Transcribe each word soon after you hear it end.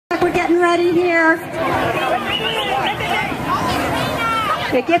getting ready here.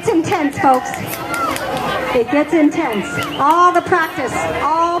 It gets intense, folks. It gets intense. All the practice,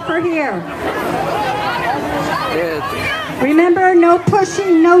 all for here. Remember, no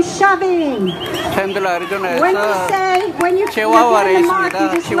pushing, no shoving. When you say, when you get the mark, you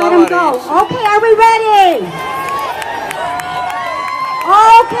just let them go. Okay, are we ready?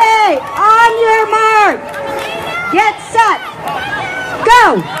 Okay, on your mark. Get set.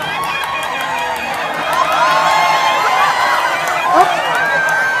 Go.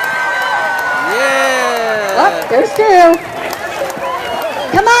 Oh, there's two.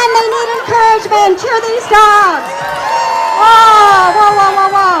 Come on, they need encouragement. Cheer these dogs. Oh, whoa, whoa, whoa,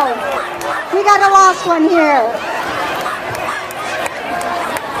 whoa. We got a lost one here.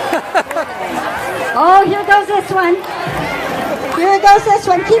 Oh, here goes this one. Here goes this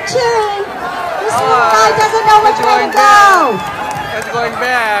one. Keep cheering. This little guy doesn't know which way to go. It's going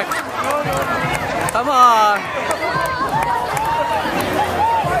back. Come on.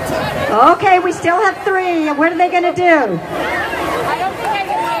 Okay, we still have three. What are they going to do? I don't think I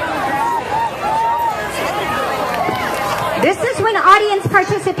can. This is when audience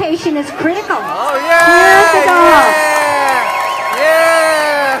participation is critical. Oh, yeah. Here's the dog.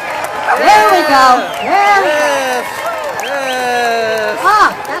 Yeah. There we go. There we go. Yes.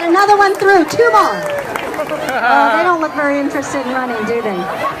 Ah, got another one through. Two more. Oh, they don't look very interested in running, do they?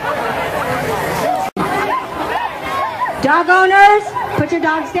 Dog owners, put your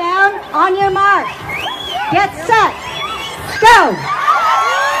dogs down. On your mark. Get set. Go.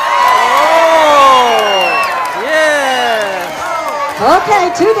 Oh, yes.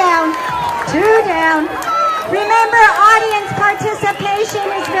 Okay, two down. Two down. Remember, audience participation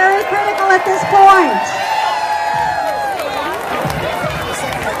is very critical at this point.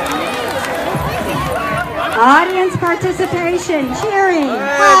 Audience participation, cheering,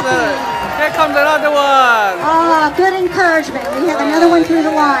 happy. Here comes another one. Ah, good encouragement. We have another one through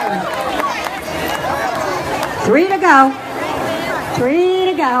the line. Three to go. Three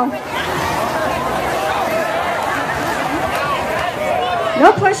to go.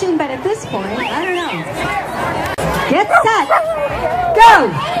 No pushing, but at this point, I don't know. Get set. Go.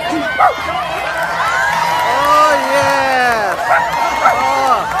 Oh, yes.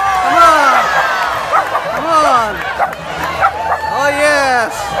 Oh, come on. Come on. Oh,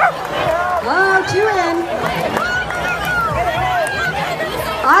 yes. Oh, two in.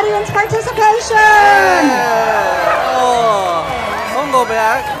 Audience participation. Yeah. Oh, don't go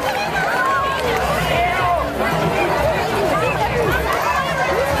back.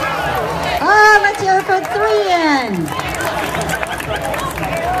 Oh, let's hear it for three in.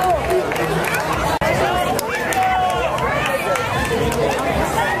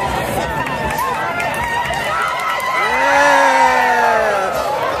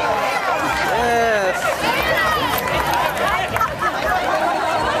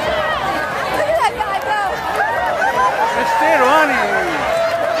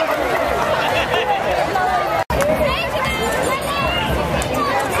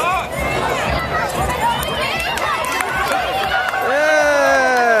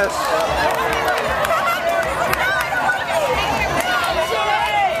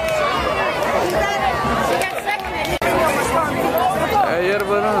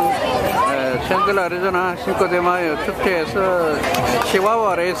 애리조나 신코데마요 특혜에서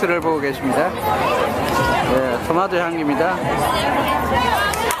치와와 레이스를 보고 계십니다. 네, 토마토 향기입니다.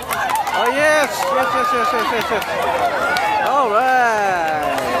 Oh yes, yes. All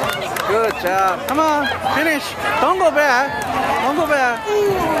right, good job. Come on, finish. Don't go back. Don't go back.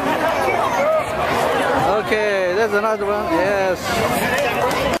 Okay, there's another one. Yes.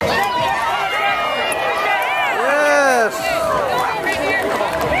 Yes.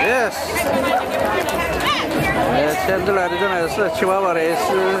 애리조나에서 치와와 레이스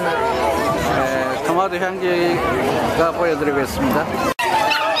토마토 향기가 보여드리고 있습니다.